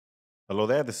Hello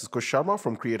there, this is Kush Sharma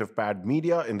from Creative Pad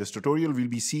Media. In this tutorial, we'll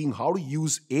be seeing how to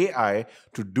use AI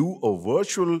to do a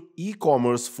virtual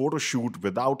e-commerce photo shoot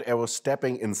without ever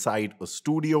stepping inside a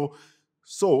studio.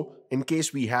 So, in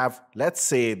case we have, let's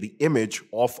say, the image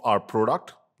of our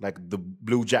product, like the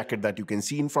blue jacket that you can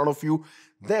see in front of you,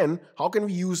 then how can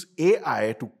we use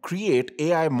AI to create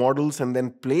AI models and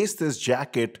then place this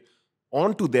jacket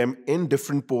onto them in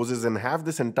different poses and have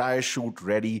this entire shoot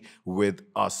ready with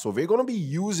us. So we're going to be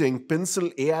using Pencil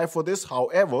AI for this.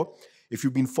 However, if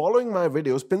you've been following my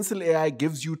videos, Pencil AI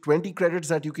gives you 20 credits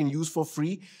that you can use for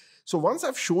free. So once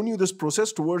I've shown you this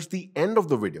process towards the end of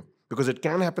the video, because it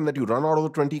can happen that you run out of the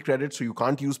 20 credits so you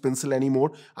can't use Pencil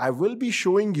anymore, I will be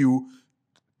showing you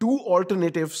two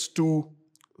alternatives to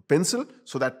Pencil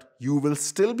so that you will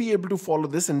still be able to follow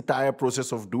this entire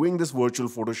process of doing this virtual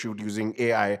photo shoot using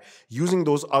AI, using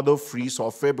those other free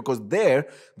software, because there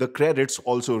the credits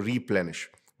also replenish.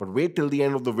 But wait till the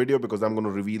end of the video because I'm going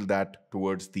to reveal that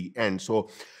towards the end. So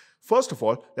first of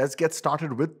all, let's get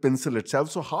started with Pencil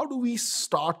itself. So how do we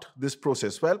start this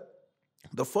process? Well,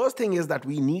 the first thing is that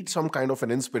we need some kind of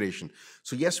an inspiration.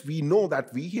 So yes, we know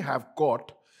that we have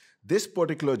got this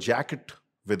particular jacket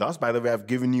with us. By the way, I've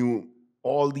given you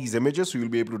all these images, so you'll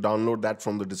be able to download that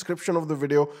from the description of the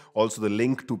video. Also, the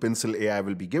link to Pencil AI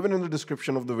will be given in the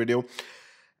description of the video.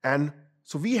 And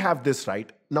so we have this,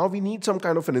 right? Now we need some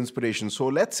kind of an inspiration. So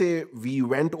let's say we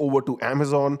went over to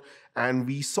Amazon and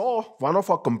we saw one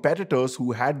of our competitors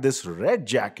who had this red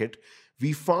jacket.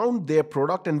 We found their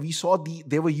product and we saw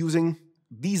they were using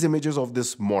these images of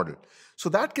this model. So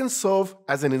that can serve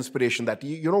as an inspiration that,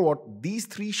 you know what, these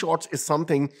three shots is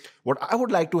something what I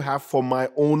would like to have for my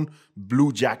own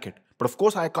blue jacket. But of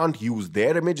course, I can't use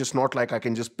their image. It's not like I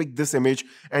can just pick this image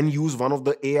and use one of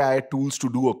the AI tools to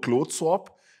do a clothes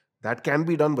swap. That can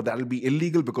be done, but that will be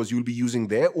illegal because you'll be using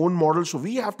their own model. So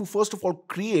we have to first of all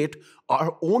create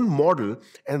our own model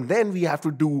and then we have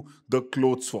to do the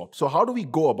clothes swap. So how do we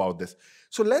go about this?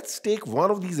 So let's take one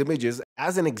of these images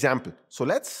as an example. So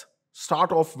let's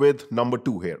start off with number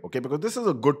 2 here, okay? Because this is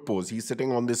a good pose. He's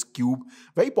sitting on this cube,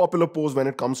 very popular pose when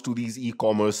it comes to these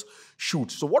e-commerce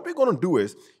shoots. So what we're going to do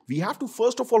is we have to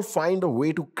first of all find a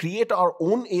way to create our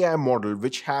own AI model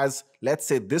which has, let's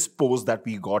say, this pose that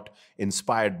we got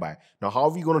inspired by. Now, how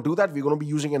are we going to do that? We're going to be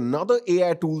using another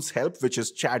AI tool's help, which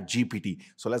is ChatGPT.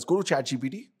 So let's go to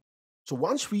ChatGPT. So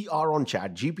once we are on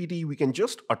ChatGPT, we can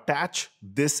just attach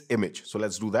this image. So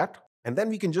let's do that. And then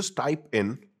we can just type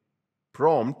in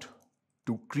prompt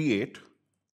to create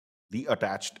the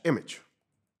attached image.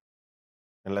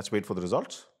 And let's wait for the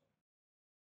results.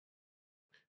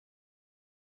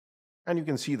 And you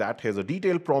can see that here's a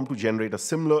detailed prompt to generate a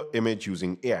similar image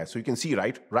using AI. So you can see,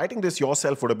 right, writing this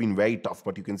yourself would have been very tough,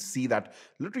 but you can see that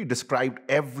literally described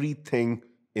everything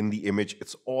in the image.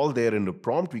 It's all there in the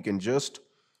prompt. We can just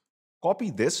copy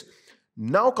this.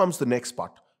 Now comes the next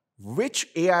part. Which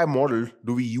AI model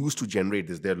do we use to generate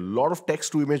this? There are a lot of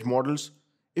text to image models.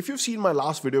 If you've seen my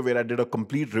last video where I did a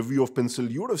complete review of Pencil,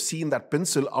 you would have seen that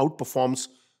Pencil outperforms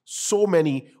so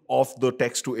many of the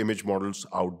text to image models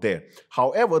out there.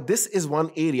 However, this is one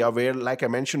area where, like I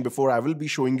mentioned before, I will be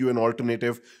showing you an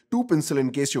alternative to Pencil in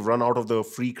case you've run out of the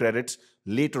free credits.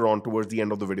 Later on, towards the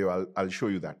end of the video, I'll show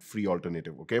you that free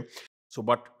alternative, okay? So,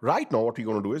 but right now what we're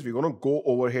going to do is we're going to go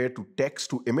over here to text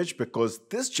to image because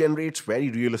this generates very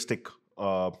realistic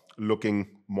looking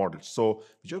models. So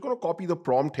we're just going to copy the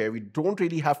prompt here. We don't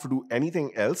really have to do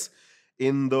anything else.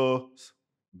 In the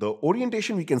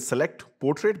orientation, we can select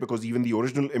portrait because even the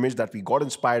original image that we got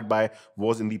inspired by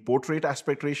was in the portrait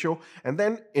aspect ratio. And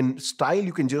then in style,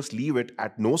 you can just leave it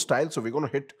at no style. So we're going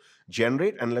to hit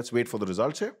generate and let's wait for the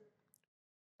results here.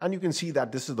 And you can see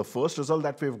that this is the first result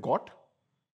that we've got.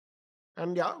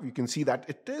 And yeah, you can see that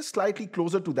it is slightly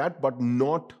closer to that, but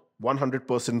not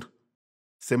 100%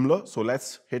 similar. So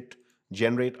let's hit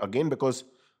generate again because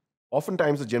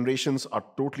oftentimes the generations are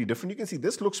totally different. You can see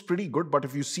this looks pretty good, but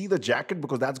if you see the jacket,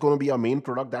 because that's going to be our main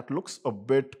product, that looks a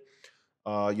bit,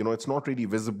 it's not really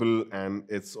visible and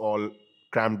it's all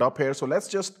crammed up here. So let's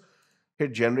just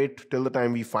hit generate till the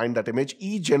time we find that image.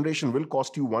 Each generation will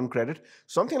cost you 1 credit.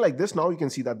 Something like this. Now you can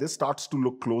see that this starts to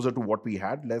look closer to what we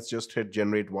had. Let's just hit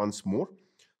generate once more.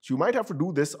 So you might have to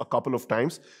do this a couple of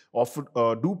times. Often,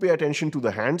 do pay attention to the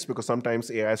hands because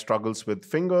sometimes AI struggles with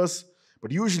fingers.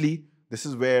 But usually this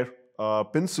is where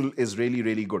Pencil is really,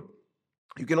 really good.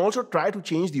 You can also try to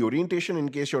change the orientation in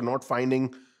case you're not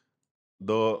finding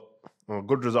the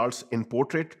good results in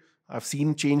portrait. I've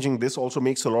seen changing this also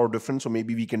makes a lot of difference. So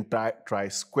maybe we can try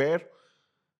square.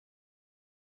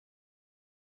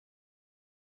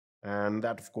 And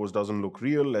that, of course, doesn't look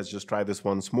real. Let's just try this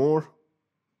once more.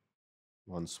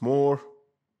 Once more.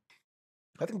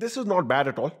 I think this is not bad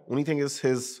at all. Only thing is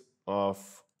his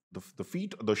the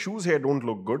feet, the shoes here don't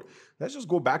look good. Let's just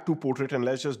go back to portrait and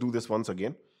let's just do this once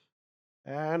again.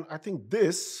 And I think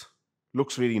this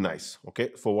looks really nice, okay,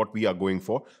 for what we are going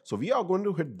for. So we are going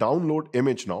to hit download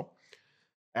image now.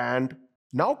 And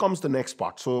now comes the next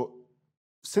part. So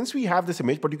since we have this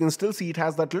image, but you can still see it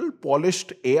has that little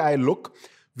polished AI look,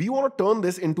 we want to turn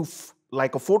this into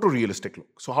like a photorealistic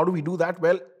look. So how do we do that?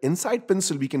 Well, inside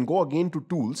Pencil, we can go again to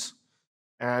tools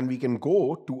and we can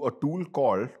go to a tool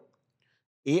called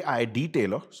AI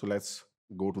Detailer. So let's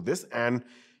go to this. And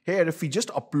here, if we just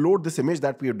upload this image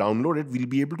that we have downloaded, we'll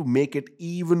be able to make it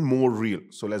even more real.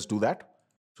 So let's do that.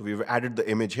 So we've added the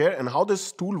image here. And how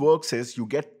this tool works is you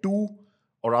get two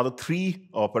or rather three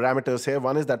parameters here.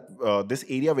 One is that this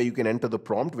area where you can enter the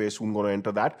prompt. We're soon going to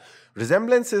enter that.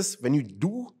 Resemblance is when you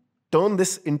do turn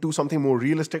this into something more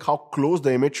realistic, how close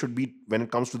the image should be when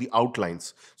it comes to the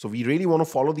outlines. So we really want to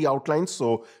follow the outlines.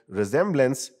 So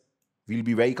resemblance, we'll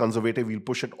be very conservative. We'll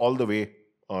push it all the way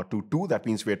to 2. That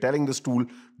means we're telling this tool,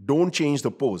 don't change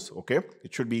the pose, okay?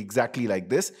 It should be exactly like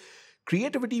this.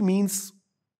 Creativity means,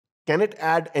 can it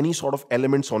add any sort of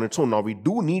elements on its own? Now, we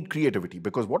do need creativity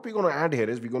because what we're going to add here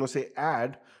is we're going to say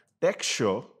add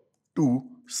texture to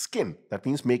skin. That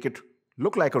means make it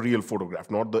look like a real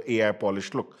photograph, not the AI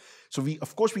polished look. So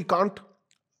of course, we can't.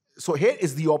 So here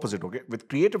is the opposite, okay? With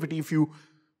creativity, if you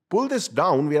pull this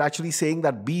down, we're actually saying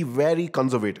that be very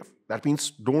conservative. That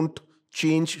means don't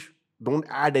change, don't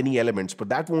add any elements, but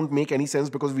that won't make any sense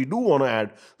because we do want to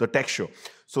add the texture.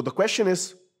 So the question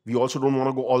is, we also don't want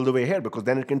to go all the way here because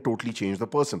then it can totally change the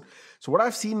person. So what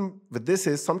I've seen with this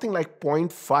is something like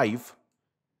 0.5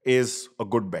 is a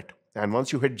good bet. And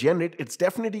once you hit generate, it's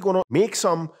definitely going to make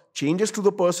some changes to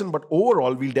the person, but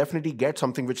overall, we'll definitely get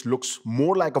something which looks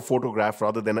more like a photograph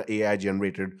rather than an AI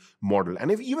generated model. And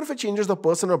even if it changes the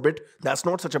person a bit, that's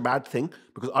not such a bad thing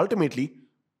because ultimately,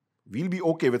 we'll be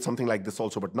okay with something like this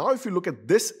also. But now if you look at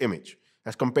this image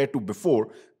as compared to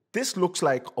before, this looks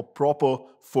like a proper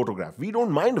photograph. We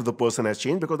don't mind if the person has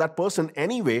changed because that person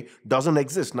anyway doesn't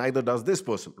exist. Neither does this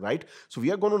person, right? So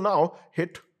we are going to now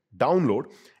hit download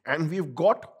and we've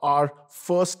got our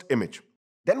first image.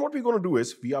 Then what we're going to do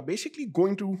is we are basically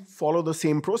going to follow the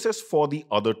same process for the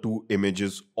other two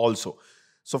images also.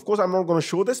 So of course, I'm not going to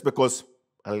show this because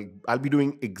I'll be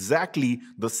doing exactly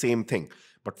the same thing.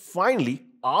 But finally,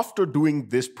 after doing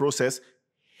this process,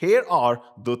 here are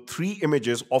the 3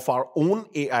 images of our own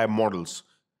AI models.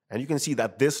 And you can see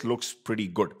that this looks pretty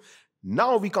good.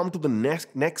 Now we come to the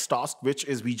next task, which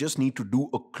is we just need to do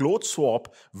a clothes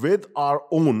swap with our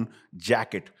own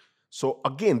jacket. So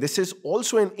again, this is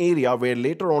also an area where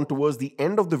later on towards the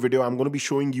end of the video, I'm going to be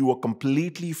showing you a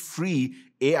completely free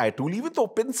AI tool, even though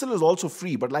Pencil is also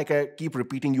free. But like I keep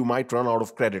repeating, you might run out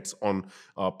of credits on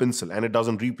Pencil and it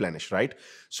doesn't replenish, right?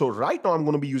 So right now I'm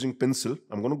going to be using Pencil.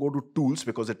 I'm going to go to tools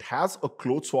because it has a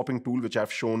clothes swapping tool, which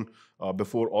I've shown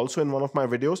before also in one of my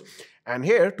videos. And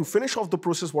here to finish off the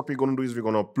process, what we're going to do is we're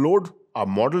going to upload our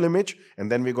model image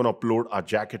and then we're going to upload our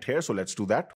jacket here. So let's do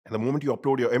that. And the moment you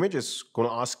upload your image, it's going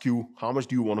to ask you how much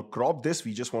do you want to crop this.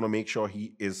 We just want to make sure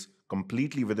he is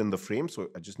completely within the frame. So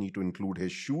I just need to include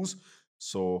his shoes.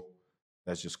 So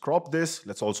let's just crop this.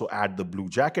 Let's also add the blue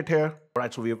jacket here. All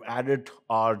right, so we have added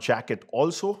our jacket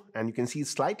also. And you can see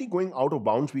it's slightly going out of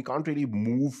bounds. We can't really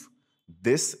move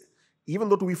this. Even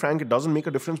though, to be frank, it doesn't make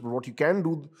a difference. But what you can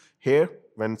do here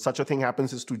when such a thing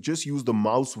happens is to just use the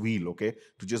mouse wheel, okay,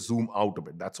 to just zoom out a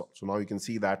bit. That's all. So now you can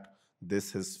see that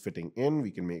this is fitting in.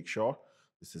 We can make sure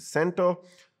this is center.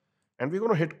 And we're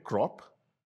going to hit crop.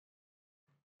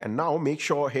 And now make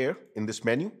sure here in this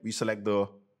menu, we select the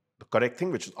correct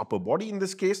thing, which is upper body in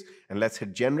this case. And let's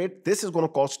hit generate. This is going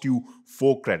to cost you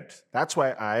 4 credits. That's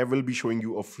why I will be showing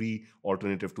you a free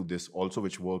alternative to this also,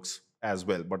 which works as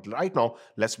well. But right now,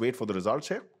 let's wait for the results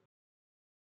here.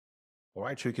 All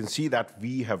right, so you can see that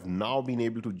we have now been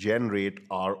able to generate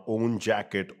our own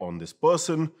jacket on this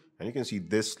person. And you can see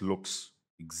this looks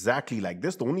exactly like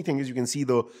this. The only thing is you can see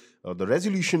the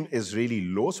resolution is really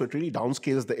low, so it really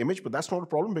downscales the image, but that's not a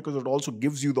problem because it also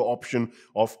gives you the option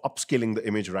of upscaling the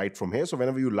image right from here. So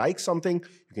whenever you like something,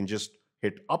 you can just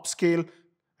hit upscale,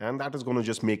 and that is going to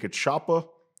just make it sharper.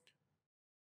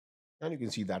 And you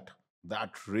can see that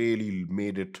really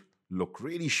made it look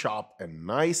really sharp and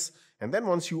nice. And then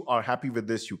once you are happy with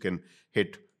this, you can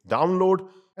hit download.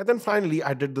 And then finally,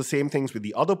 I did the same things with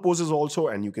the other poses also,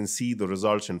 and you can see the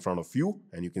results in front of you.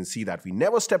 And you can see that we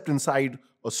never stepped inside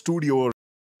a studio.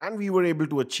 And we were able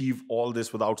to achieve all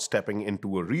this without stepping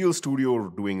into a real studio or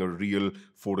doing a real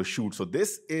photo shoot. So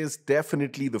this is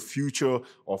definitely the future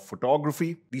of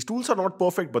photography. These tools are not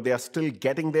perfect, but they are still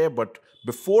getting there. But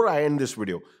before I end this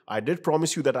video, I did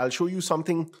promise you that I'll show you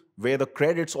something where the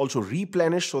credits also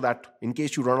replenish, so that in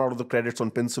case you run out of the credits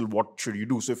on pencil, what should you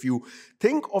do? So if you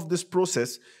think of this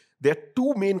process, there are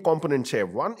two main components here.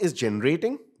 One is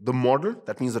generating the model.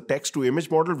 That means the text to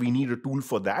image model. We need a tool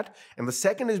for that. And the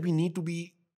second is we need to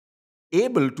be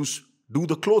able to do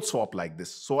the clothes swap like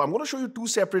this. So I'm going to show you two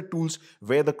separate tools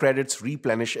where the credits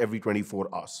replenish every 24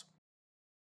 hours.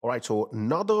 All right, so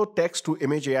another text to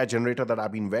image AI generator that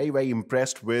I've been very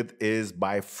impressed with is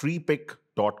by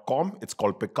FreePik.com. It's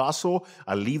called Picaso.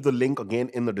 I'll leave the link again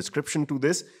in the description to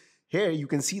this. Here you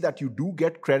can see that you do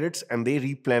get credits and they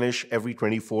replenish every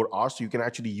 24 hours. So you can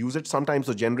actually use it. Sometimes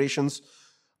the generations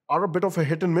are a bit of a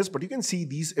hit and miss, but you can see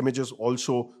these images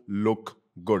also look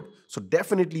good. So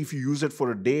definitely if you use it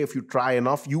for a day, if you try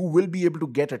enough, you will be able to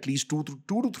get at least two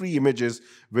to three images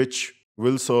which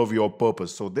will serve your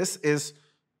purpose. So this is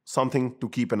something to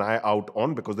keep an eye out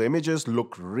on because the images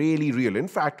look really real. In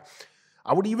fact,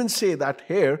 I would even say that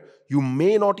here you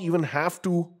may not even have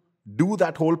to do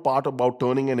that whole part about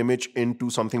turning an image into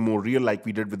something more real like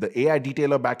we did with the AI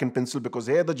detailer back in Pencil, because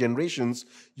here the generations,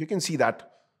 you can see that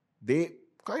they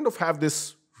kind of have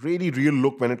this really real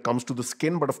look when it comes to the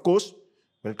skin. But of course,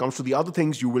 when it comes to the other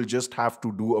things, you will just have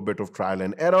to do a bit of trial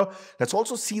and error. Let's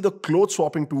also see the clothes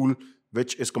swapping tool,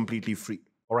 which is completely free.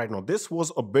 All right, now this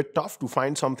was a bit tough to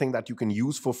find something that you can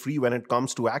use for free when it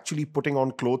comes to actually putting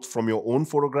on clothes from your own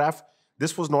photograph.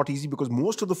 This was not easy because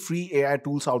most of the free AI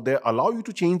tools out there allow you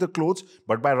to change the clothes,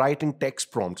 but by writing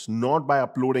text prompts, not by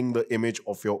uploading the image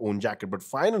of your own jacket. But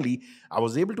finally, I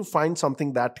was able to find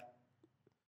something that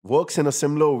works in a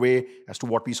similar way as to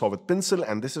what we saw with Pencil,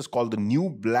 and this is called the new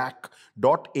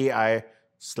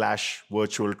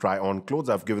black.ai/virtual try on clothes.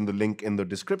 I've given the link in the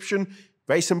description.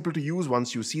 Very simple to use.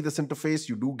 Once you see this interface,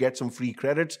 you do get some free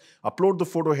credits. Upload the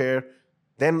photo here,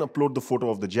 then upload the photo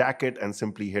of the jacket and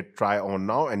simply hit try on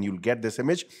now and you'll get this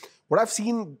image. What I've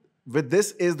seen with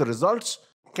this is the results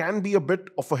can be a bit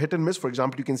of a hit and miss. For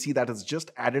example, you can see that it's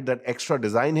just added that extra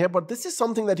design here, but this is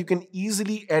something that you can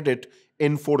easily edit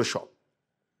in Photoshop.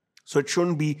 So it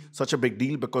shouldn't be such a big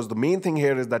deal because the main thing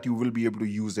here is that you will be able to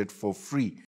use it for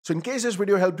free. So in case this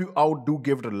video helped you out, do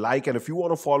give it a like. And if you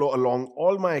want to follow along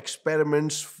all my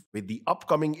experiments with the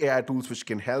upcoming AI tools which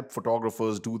can help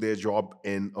photographers do their job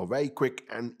in a very quick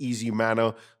and easy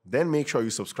manner, then make sure you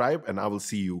subscribe and I will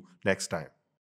see you next time.